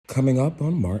Coming up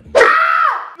on Martin. No!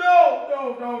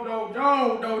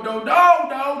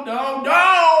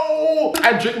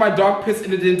 I drink my dog piss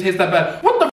and it didn't taste that bad.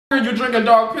 What the f are you drinking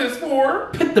dog piss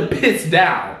for? Put the piss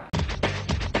down.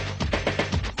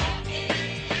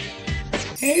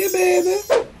 Hey, baby.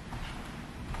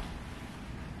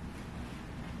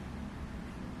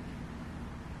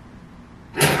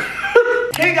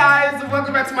 Hey guys,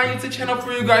 welcome back to my YouTube channel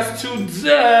for you guys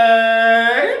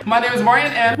today. My name is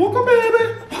Martin and welcome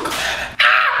baby.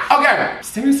 Okay, I'm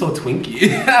standing so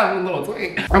twinky. I'm a little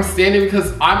twink. I'm standing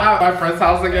because I'm at my friend's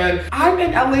house again. I'm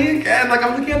in LA again. Like,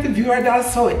 I'm looking at the view right now.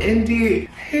 It's so indie.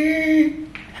 Hey,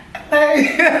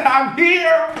 I'm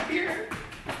here.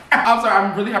 I'm sorry,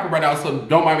 I'm really happy right now, so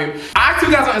don't mind me. I asked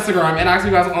you guys on Instagram and I asked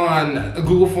you guys on a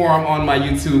Google form on my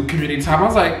YouTube community tab. I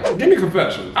was like, give me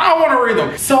confessions. I don't want to read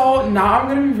them. So now I'm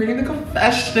gonna be reading the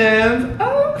confessions.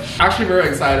 Actually very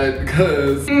excited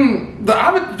because I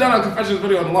haven't done a confessions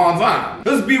video in a long time.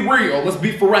 Let's be real, let's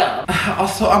be for real.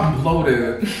 Also, I'm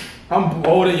bloated. I'm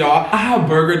bloated, y'all. I have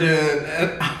burger din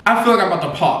and I feel like I'm about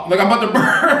to pop. Like, I'm about to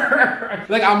burn.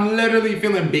 Like, I'm literally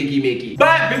feeling bakey.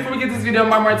 But before we get this video on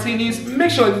my martinis,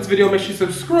 make sure you like this video, make sure you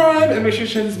subscribe, and make sure you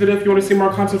share this video if you want to see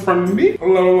more content from me.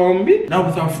 Now,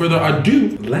 without further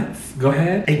ado, let's go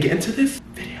ahead and get into this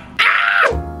video.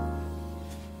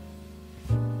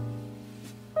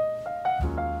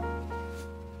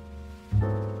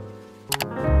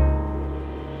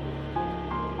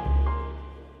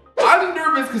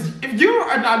 Because if you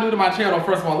are not new to my channel,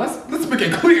 first of all, let's make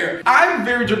it clear. I'm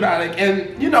very dramatic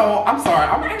and, you know, I'm sorry,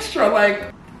 I'm extra,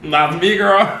 like, not me,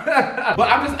 girl. But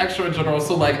I'm just extra in general,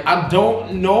 so like, I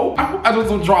don't know. I hope I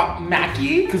don't drop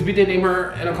Mackie, because we did name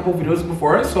her in a couple videos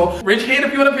before. So, rich hand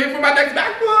if you want to pay for my next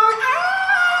MacBook.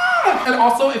 Ah! And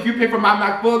also, if you pay for my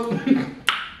MacBook,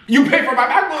 you pay for my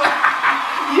MacBook.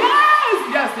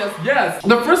 Yes.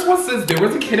 The first one says, there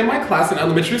was a kid in my class in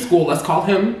elementary school, let's call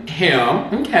him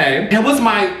okay. It was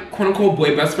my quote-unquote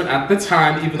boy best friend at the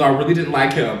time, even though I really didn't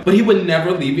like him. But he would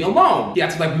never leave me alone. He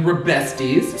acted like we were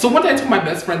besties. So one day I told my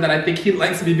best friend that I think he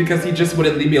likes me because he just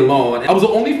wouldn't leave me alone. I was the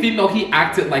only female he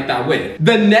acted like that with.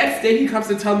 The next day he comes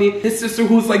to tell me his sister,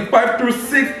 who's like 5 through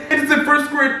 6 and is in first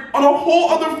grade, on a whole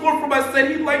other floor from us,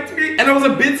 said he liked me. And I was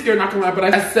a bit scared, not gonna lie, but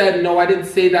I said, no, I didn't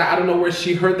say that. I don't know where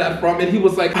she heard that from. And he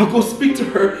was like, I'll go speak to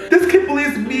her. This kid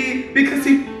believes me because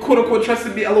he quote-unquote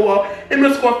trusted me, LOL. In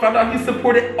middle school, I found out he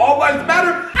supported All Lives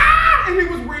Matter. And he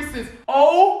was racist.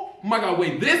 Oh my God,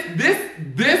 wait, this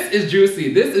is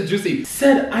juicy. This is juicy.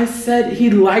 I said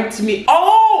he liked me.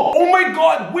 Oh my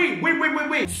God, wait.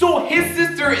 So his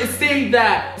sister is saying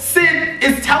that Sid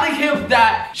is telling him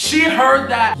that she heard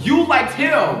that you liked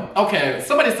him. Okay,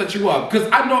 somebody set you up, because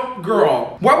I know,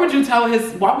 girl, why would you tell her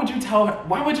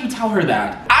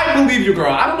that? I believe you,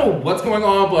 girl. I don't know what's going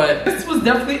on, but this was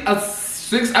definitely a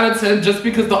 6 out of 10 just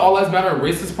because the All Lives Matter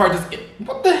racist part just,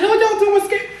 what the hell y'all doing?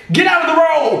 Get out of the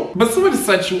road! But somebody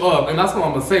set you up, and that's what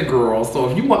I'm gonna say, girl. So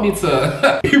if you want me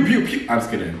to pew, I'm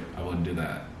just kidding. I wouldn't do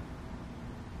that.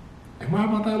 Am I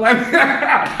about that life?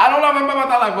 I don't know if I'm about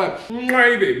that life, but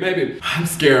maybe. I'm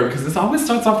scared because this always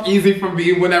starts off easy for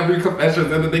me when I read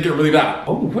confessions and then they get really bad.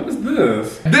 Oh, what is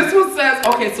this? This one says,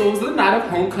 okay, so it was the night of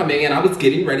homecoming and I was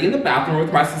getting ready in the bathroom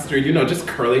with my sister, you know, just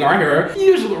curling our hair.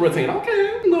 Usual routine,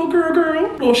 okay. Little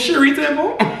girl, little Sherry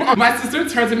Temple. My sister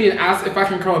turned to me and asked if I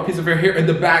can curl a piece of her hair in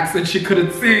the back since she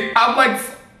couldn't see. I'm like,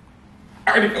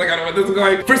 I already feel like I know where this is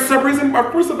going. For some reason, my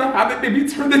force of the habit made me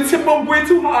turn the tip up way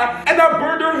too high and I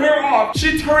burned her hair off.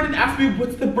 She turned and asked me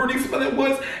what's the burning smell it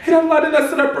was. And I lied and I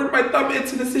said I burned my thumb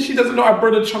into this and she doesn't know I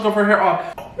burned a chunk of her hair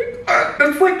off. Oh my God,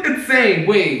 that's like insane.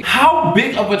 Wait, how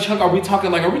big of a chunk are we talking?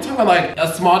 Like, are we talking like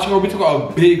a small chunk or are we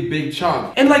talking a big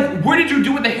chunk? And like, what did you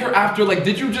do with the hair after? Like,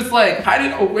 did you just like hide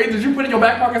it away? Did you put it in your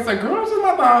back pocket and say, girl, this is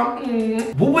my thumb?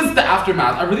 What was the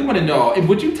aftermath? I really want to know. And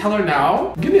would you tell her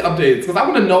now? Give me updates, because I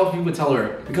want to know if you would tell her.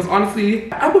 Because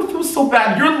honestly, I would feel so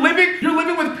bad. You're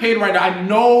living with pain right now. I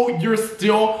know you're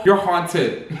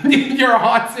haunted. You're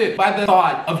haunted by the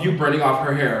thought of you burning off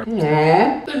her hair.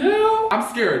 Aww. The hell? I'm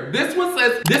scared. This one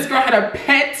says, this girl had a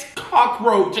pet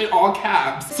cockroach in all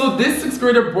caps. So this 6th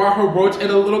grader brought her roach in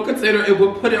a little container and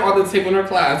would put it on the table in her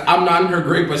class. I'm not in her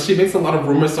grade, but she makes a lot of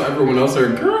rumors so everyone knows her.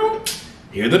 Girl,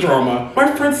 hear the drama.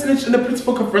 My friend snitched and the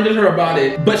principal confronted her about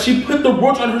it, but she put the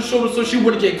roach on her shoulder so she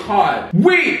wouldn't get caught.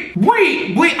 Wait,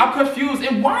 I'm confused.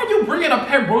 And why are you bringing a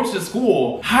pet roach to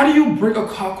school? How do you bring a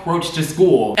cockroach to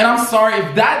school? And I'm sorry,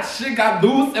 if that shit got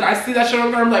loose and I see that shit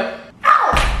on there, I'm like,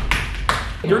 ow!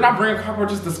 You're not bringing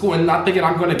cockroaches to school and not thinking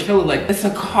I'm gonna kill it. Like, it's a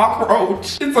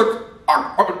cockroach. It's a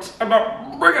cockroach. I'm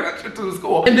not bringing that shit to the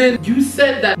school. And then you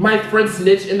said that my friend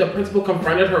snitched and the principal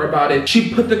confronted her about it.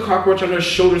 She put the cockroach on her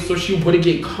shoulder so she wouldn't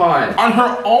get caught. On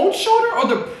her own shoulder or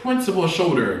the principal's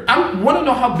shoulder? I want to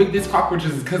know how big this cockroach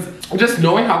is, because just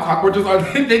knowing how cockroaches are,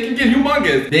 they can get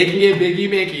humongous. They can get biggie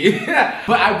mickey.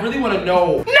 But I really want to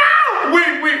know. No!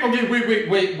 Wait. Okay, wait.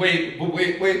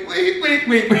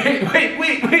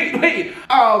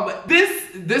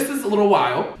 This is a little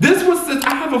wild. This was since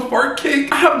I have a fart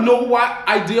kink. I have no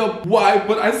idea why,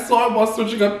 but I saw it while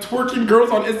searching up twerking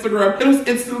girls on Instagram and it was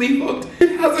instantly hooked.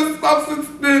 It hasn't stopped since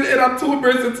then, and I'm too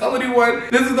embarrassed to tell anyone.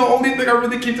 This is the only thing I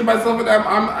really keep to myself, and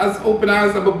I'm as open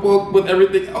as I'm a book with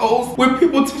everything else. When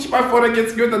people touch my phone, I get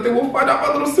scared that they will find out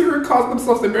my little secret, cause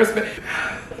themselves embarrassment.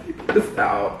 This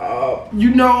out.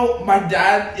 You know, my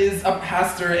dad is a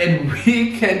pastor and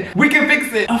we can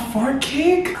fix it. A fart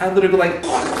kink? I literally like,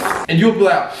 and you'll be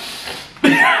like,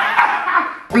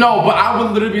 no, but I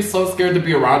would literally be so scared to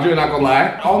be around you, and not gonna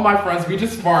lie. All my friends, we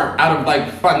just fart out of like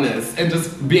funness and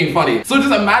just being funny. So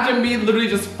just imagine me literally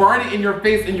just farting in your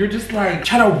face and you're just like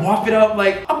trying to waft it up.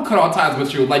 Like, I'm cut all ties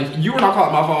with you. Like, you were not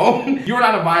calling my phone. You were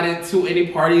not invited to any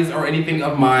parties or anything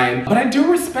of mine. But I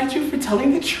do respect you for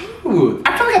telling the truth.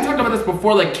 I feel like I talked about this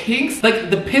before, like kinks, like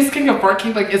the piss kink and fart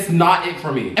kink, like it's not it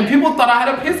for me. And people thought I had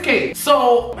a piss kink.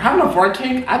 So having a fart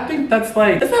kink, I think that's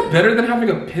like, is that better than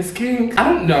having a piss kink? I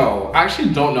don't know. I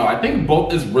actually don't know. I think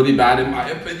both is really bad in my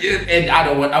opinion. And I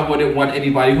wouldn't want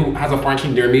anybody who has a fart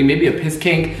kink near me. Maybe a piss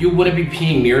kink, you wouldn't be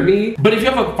peeing near me. But if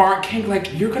you have a fart kink,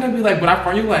 like you're gonna be like, when I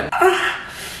fart, you're like,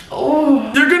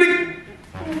 oh, you're gonna,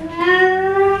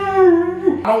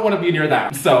 I don't want to be near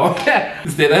that, so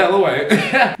stay the hell away.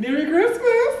 Merry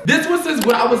Christmas. This one says,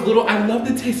 when I was little, I loved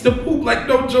the taste of poop, like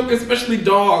no joke, especially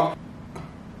dog.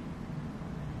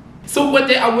 So one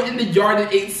day I went in the yard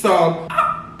and ate some.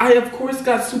 I of course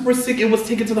got super sick and was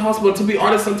taken to the hospital. To be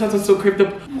honest, sometimes I still crave the,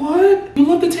 what? You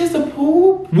love the taste of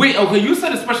poop? Wait, okay, you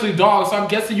said especially dog, so I'm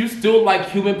guessing you still like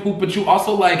human poop, but you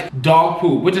also like dog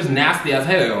poop, which is nasty as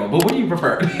hell. But what do you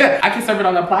prefer? I can serve it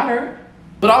on a platter.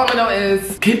 But all I'm gonna know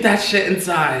is, keep that shit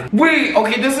inside. Wait,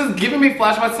 okay, this is giving me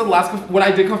flashbacks to the last, when I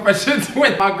did confessions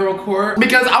with my girl Court.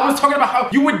 Because I was talking about how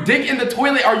you would dig in the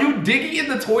toilet. Are you digging in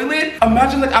the toilet?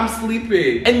 Imagine like I'm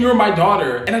sleeping and you're my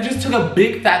daughter and I just took a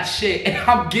big fat shit and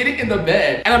I'm getting in the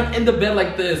bed and I'm in the bed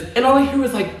like this and all I hear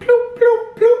is like bloop,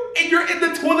 bloop, bloop. And you're in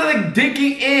the toilet like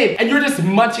digging in and you're just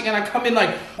munching and I come in like,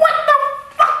 what the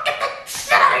fuck? Get the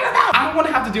shit out of your mouth. I don't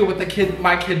wanna have to deal with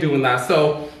my kid doing that,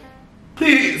 so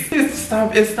please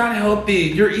stop. It's not healthy.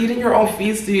 You're eating your own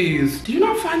feces. Do you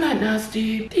not find that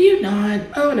nasty? Do you not?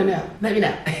 I wanna know. Let me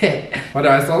know. Why do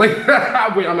I sound like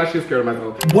that? Wait, I'm actually scared of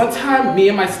myself. One time, me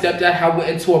and my stepdad had went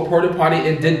into a porta potty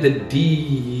and did the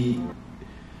deed.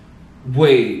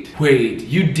 Wait.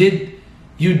 You did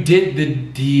the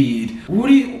deed. What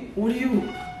are you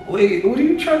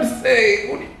trying to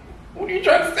say? What are you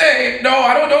trying to say? No,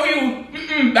 I don't know you.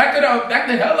 Back it up. Back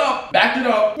the hell up. Back it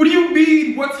up. What do you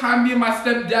mean? One time me and my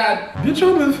stepdad, bitch,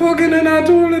 y'all been fucking in that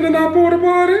toilet in that porta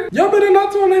potty? Y'all been in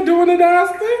that toilet doing the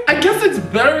nasty? I guess it's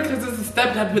better because it's a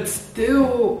stepdad, but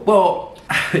still, well,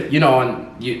 you know,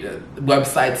 on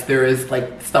websites there is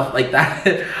like stuff like that.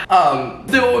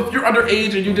 Still, if you're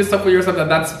underage and you did stuff with your stepdad,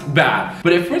 that's bad.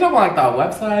 But if we're talking like that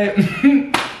website,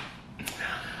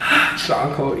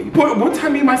 Sean Cody. One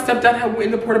time me and my stepdad had went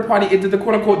in the porta potty and did the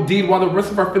quote unquote deed while the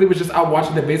rest of our family was just out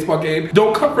watching the baseball game.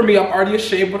 Don't come for me, I'm already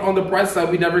ashamed, but on the bright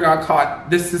side, we never got caught.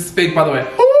 This is fake, by the way.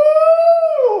 Ooh!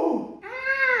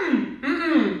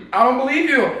 I don't believe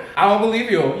you. I don't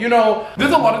believe you. You know,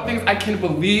 there's a lot of things I can't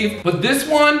believe, but this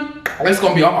one, it's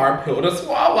gonna be a hard pill to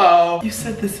swallow. You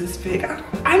said this is fake.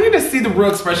 I need to see the real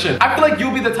expression. I feel like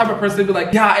you'll be the type of person to be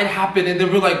like, yeah, it happened, and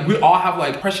then we're like, we all have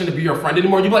like pressure to be your friend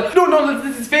anymore. You'll be like, no,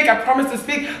 this is fake. I promise it's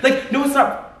fake. Like, no, it's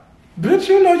not. Bitch,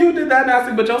 you know you did that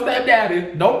nasty, but your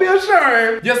stepdaddy, don't be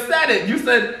ashamed. You said it. You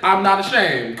said, I'm not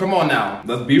ashamed. Come on now,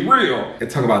 let's be real. And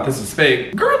talk about this is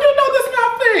fake. Girl, you know this is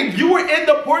not fake. You were in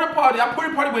the porta potty. Our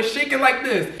porta potty was shaking like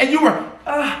this. And you were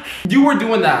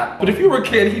doing that. But if you were a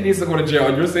kid, he needs to go to jail.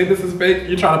 And you're saying this is fake,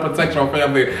 you're trying to protect your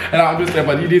family. And I'm just saying,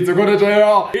 but he needs to go to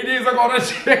jail. He needs to go to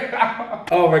jail.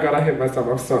 Oh my God, I hate myself.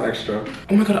 I'm so extra.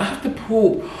 Oh my God, I have to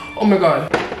poop. Oh my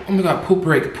God. Oh my God, poop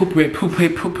break.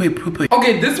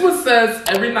 Okay, this one says,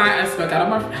 every night I snuck out of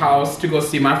my house to go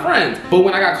see my friends. But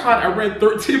when I got caught, I ran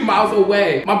 13 miles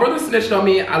away. My brother snitched on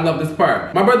me. I love this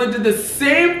part. My brother did the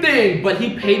same thing, but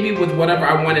he paid me with whatever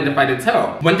I wanted if I didn't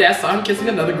tell. One day I saw him kissing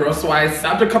another girl, so I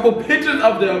snapped a couple pictures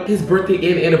of them. His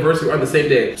birthday and anniversary are on the same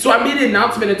day. So I made an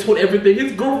announcement and told everything.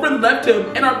 His girlfriend left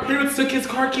him and our parents took his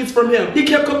car keys from him. He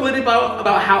kept complaining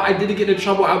about how I didn't get in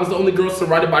trouble. I was the only girl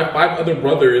surrounded by 5 other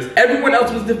brothers. Everyone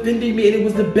else was defending me and it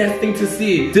was the best thing to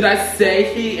see. Did I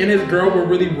say he and his girl were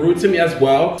really rude to me as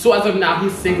well? So as of now,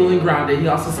 he's single and grounded. He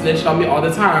also snitched on me all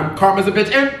the time. Karma's a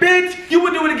bitch. And bitch, you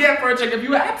would do it again for a chick if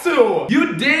you had to.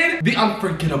 You did the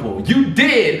unforgettable. You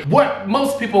did what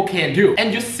most people can't do.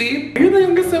 And you see, you're the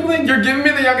youngest sibling. You're giving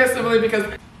me the youngest sibling because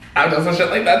I've done some shit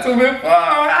like that too before.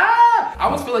 I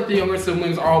always feel like the younger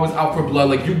siblings are always out for blood.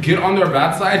 Like, you get on their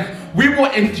bad side, we will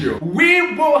end you.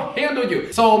 We will handle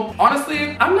you. So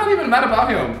honestly, I'm not even mad about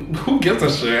him. Who gives a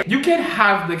shit? You can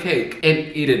have the cake and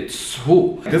eat it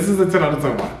too. This is a 10 out of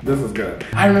 10 one. This is good.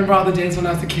 I remember all the days when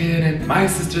I was a kid and my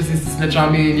sisters used to snitch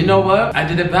on me. And you know what? I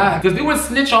did it back. Because they would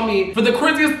snitch on me for the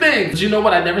craziest things. But you know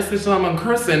what? I never snitched on them in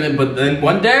cursing. But then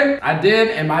one day, I did.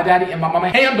 And my daddy and my mama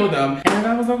handled them. And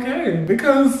that was okay.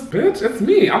 Because, bitch, it's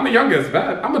me. I'm the youngest.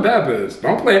 I'm a bad bitch.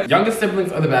 Don't play. Youngest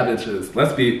siblings are the bad bitches.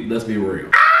 Let's be real.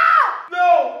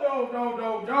 No.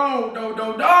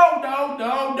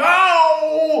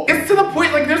 It's to the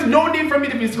point, like, there's no need for me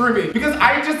to be screaming because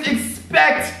I just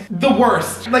expect the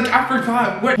worst. Like, I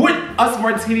forgot what us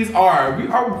martinis are.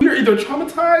 We're either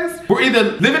traumatized, we're either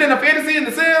living in a fantasy in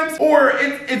The Sims, or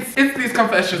it's these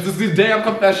confessions. It's these damn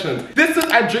confessions. This is,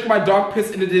 I drink my dog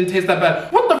piss and it didn't taste that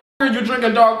bad. What the f are you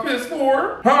drinking dog piss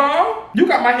for? Huh? You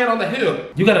got my hand on the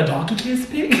hip. You got a donkey kiss,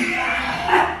 pig?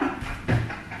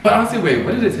 But honestly, wait,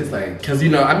 what did it taste like? Cause you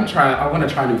know, I wanna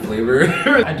try a new flavor.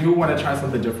 I do wanna try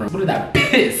something different. What did that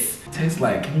piss taste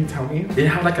like? Can you tell me? Did it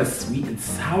have like a sweet and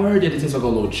sour? Did it taste like a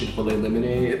little Chick-fil-A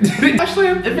lemonade? Actually,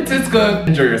 if it tastes good,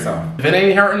 enjoy yourself. If it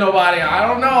ain't hurting nobody, I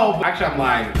don't know. Actually, I'm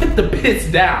lying. Put the piss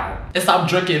down and stop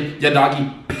drinking your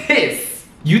doggy piss.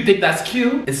 You think that's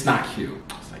cute? It's not cute.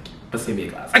 Let's give me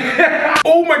a glass.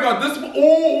 Oh my god, this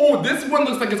one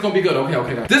looks like it's gonna be good.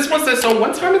 Okay, guys. This one says, so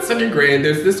one time in 2nd grade,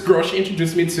 there's this girl, she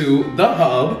introduced me to the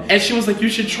hub, and she was like, you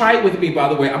should try it with me. By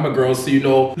the way, I'm a girl, so you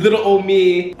know, little old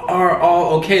me are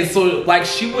all okay. So like,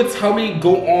 she would tell me,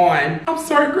 go on. I'm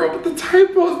sorry, girl, but the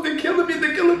typos, they're killing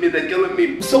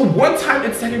me. So one time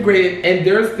in 2nd grade, and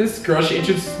there's this girl, she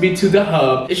introduced me to the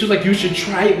hub, and she was like, you should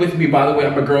try it with me. By the way,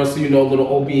 I'm a girl, so you know, little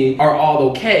old me are all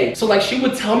okay. So like, she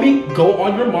would tell me, go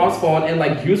on your mom's phone and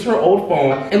like use her old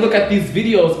phone and look at these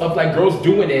videos of like girls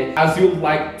doing it as you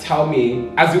like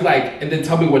and then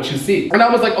tell me what you see. And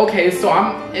I was like, okay, so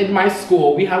I'm in my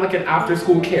school, we had like an after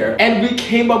school care, and we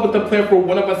came up with a plan for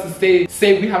one of us to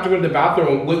say we have to go to the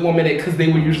bathroom with 1 minute, because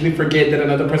they would usually forget that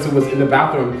another person was in the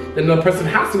bathroom. Then another person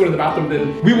has to go to the bathroom,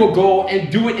 then we will go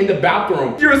and do it in the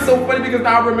bathroom. You're so funny because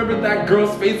now I remember that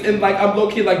girl's face, and like I'm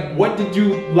low-key like, what did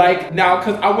you like now?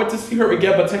 Because I went to see her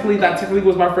again, but technically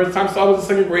was my first time, so I was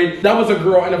in 2nd grade. That was a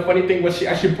girl, and the funny thing was she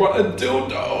actually brought a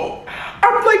dildo.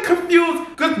 I'm like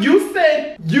confused because you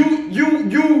said you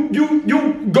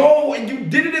go and you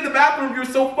did it in the bathroom. You're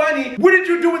so funny. What did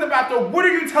you do in the bathroom? What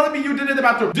are you telling me you did in the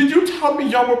bathroom? Did you tell me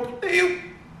y'all were playing?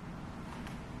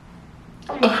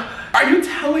 Are you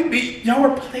telling me y'all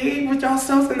were playing with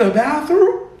yourselves in the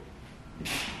bathroom?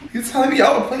 You telling me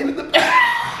y'all were playing in the bathroom?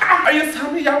 Are you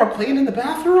telling me y'all were playing in the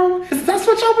bathroom? Is that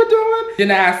what y'all were doing? You're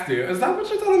nasty. Is that what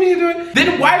you're telling me you're doing?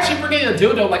 Then why is she bringing a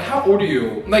dildo? Like, how old are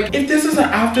you? Like, if this is an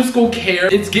after school care,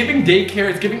 it's giving daycare,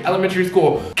 it's giving elementary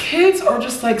school. Kids are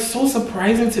just like so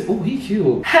surprising to, oh, he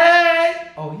cute.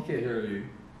 Hey! Oh, he can't hear you.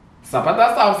 Stop at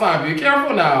that stop sign, be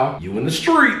careful now. You in the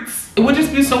streets. It would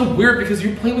just be so weird because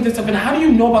you're playing with this stuff, and how do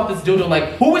you know about this dildo?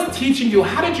 Like, who was teaching you?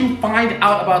 How did you find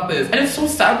out about this? And it's so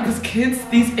sad because kids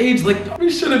these age, like, we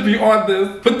shouldn't be on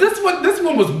this. But this one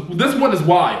is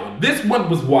wild. This one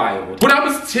was wild. When I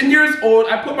was 10 years old,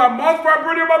 I put my mom's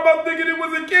vibrator in my mouth thinking it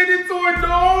was a candy toy.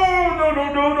 No.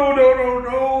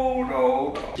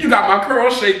 You got my curl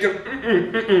shaking.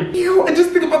 Ew, and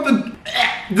just think about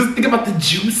the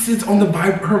juices on her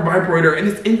vibrator, and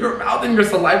it's in your mouth and your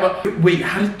saliva. Wait,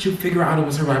 how did you figure out it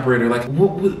was her vibrator? Like,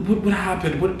 what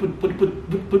happened?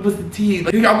 What was the tea?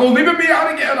 Like, y'all gonna leave me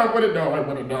out again? I wanna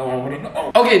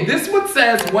know. Okay, this one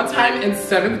says, one time in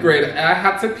 7th grade, I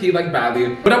had to pee like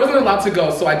badly, but I wasn't allowed to go,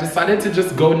 so I decided to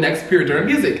just go next period during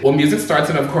music. Well, music starts,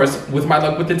 and of course, with my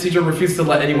luck with the teacher, refused to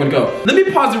let anyone go. Let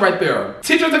me pause it right there.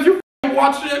 Teachers, if you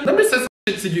watch it, let me say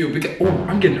shit to you because, oh,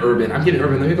 I'm getting urban. Let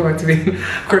me go back to being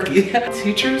quirky.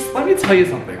 Teachers, let me tell you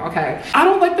something, okay? I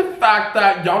don't like the fact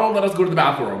that y'all don't let us go to the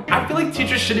bathroom. I feel like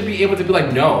teachers shouldn't be able to be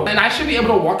like, no. And I should be able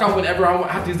to walk out whenever I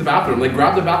have to use the bathroom. Like,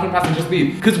 grab the bathroom pass and just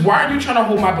leave. Because why are you trying to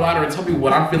hold my bladder and tell me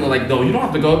what I'm feeling like? No, you don't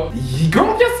have to go.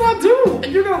 Girl, yes I do.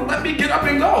 And you're gonna let me get up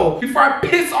and go before I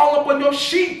piss all up on your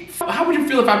sheets. How would you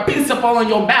feel if I piss up all on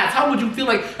your mats? How would you feel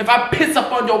like if I piss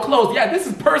up on your clothes? Yeah, this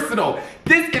is personal.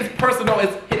 This is personal.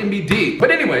 It's hitting me deep.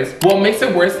 But anyways, what makes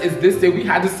it worse is this day we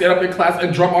had to stand up in class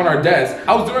and drum on our desk.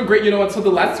 I was doing great, you know, until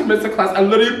the last 2 minutes of class. I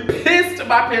literally pissed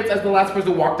my pants as the last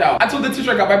person walked out. I told the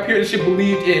teacher I got my period and she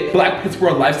believed it. Black pits were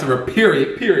a lifesaver,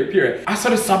 period. I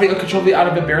started sobbing uncontrollably out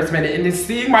of embarrassment and then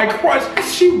seeing my crush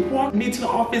as she walked me to the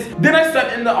office. Then I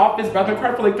sat in the office bathroom,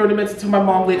 cried for like 30 minutes until my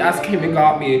mom late ass came and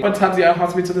got me. But Tanzia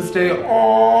haunts me to this day.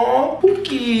 Aww,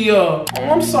 Pookie. Oh,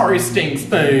 I'm sorry, stink.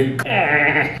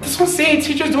 That's what I'm saying,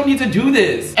 teachers don't need to do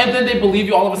this. And then they believe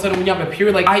you all of a sudden when you have a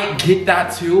period. Like, I get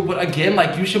that too, but again,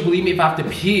 like, you should believe me if I have to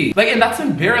pee. Like, and that's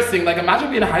embarrassing. Like, imagine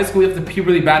being in high school, you have to pee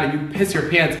really bad and you piss your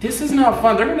pants. This is not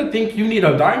fun. They're gonna think you need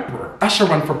a diaper. I should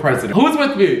run for president. Who's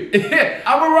with me?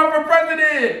 I will run for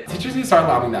president. Teachers need to start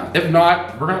allowing that. If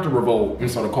not, we're gonna have to revolt and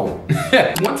start a cult.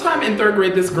 One time in 3rd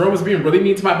grade, this girl was being really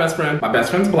mean to my best friend. My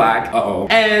best friend's black.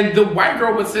 And the white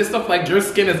girl would say stuff like, your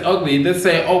skin is ugly. Then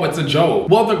say, oh, it's a joke.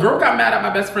 Well, the girl got mad at my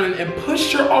best friend and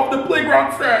pushed her off the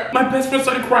playground set. My best friend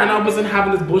started crying. I wasn't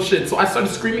having this bullshit. So I started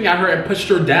screaming at her and pushed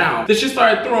her down. Then she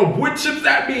started throwing wood chips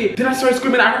at me. Then I started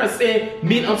screaming at her and saying,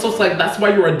 mean insults like, that's why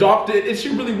you're adopted. And she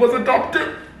really was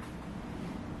adopted.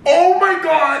 Oh my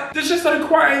God. Then she started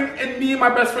crying and me and my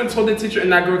best friend told the teacher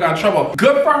and that girl got in trouble.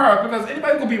 Good for her, because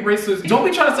anybody gonna be racist. Don't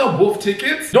be trying to sell wolf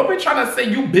tickets. Don't be trying to say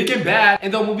you big and bad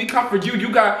and then when we come for you,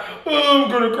 you got, oh, I'm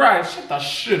gonna cry. Shut the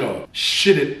shit up.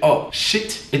 Shit it up.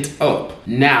 Shit it up.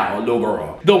 Now, little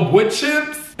girl. The wood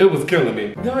chips, it was killing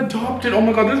me. They're adopted. Oh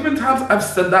my God, there's been times I've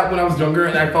said that when I was younger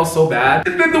and I felt so bad.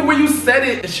 And then the way you said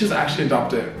it, she was actually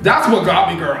adopted. That's what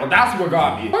got me, girl. That's what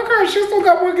got me. My girl, she still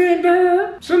got one game to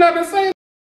her. Shouldn't I been saying?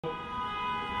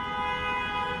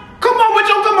 Come on,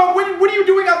 what are you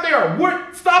doing out there?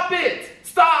 What? Stop it.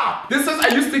 Stop. This is, I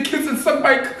used to kiss and suck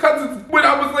my cousins when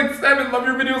I was like 7. Love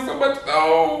your videos so much.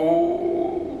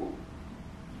 Oh.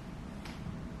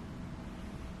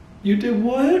 You did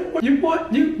what? You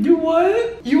what? You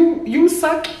what? You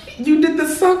suck? You did the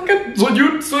sucking?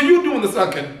 So you doing the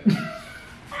sucking.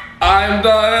 I'm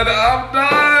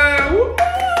done. Woo!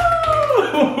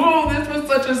 This was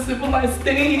such a civilized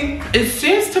thing. It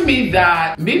seems to me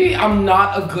that maybe I'm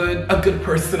not a good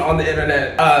person on the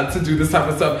internet to do this type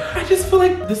of stuff. I just feel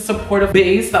like the supportive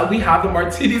base that we have, the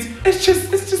Martinis, it's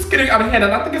just getting out of hand,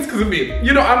 and I think it's because of me.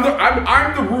 You know, I'm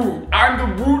the root. I'm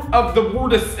the root of the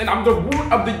rootus, and I'm the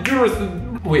root of the uterus.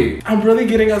 Wait, I'm really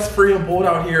getting us free and bold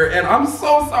out here, and I'm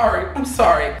so sorry. I'm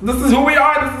sorry. This is who we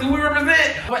are. This is who we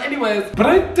represent. But anyways,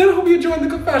 I did hope you enjoyed the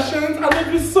confessions. I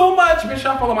love you so much. Make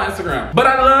sure I follow my Instagram. But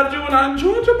I loved you and I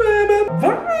enjoyed you, baby.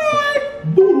 Bye.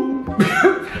 Boo.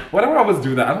 Whatever I always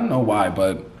do that. I don't know why,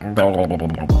 but.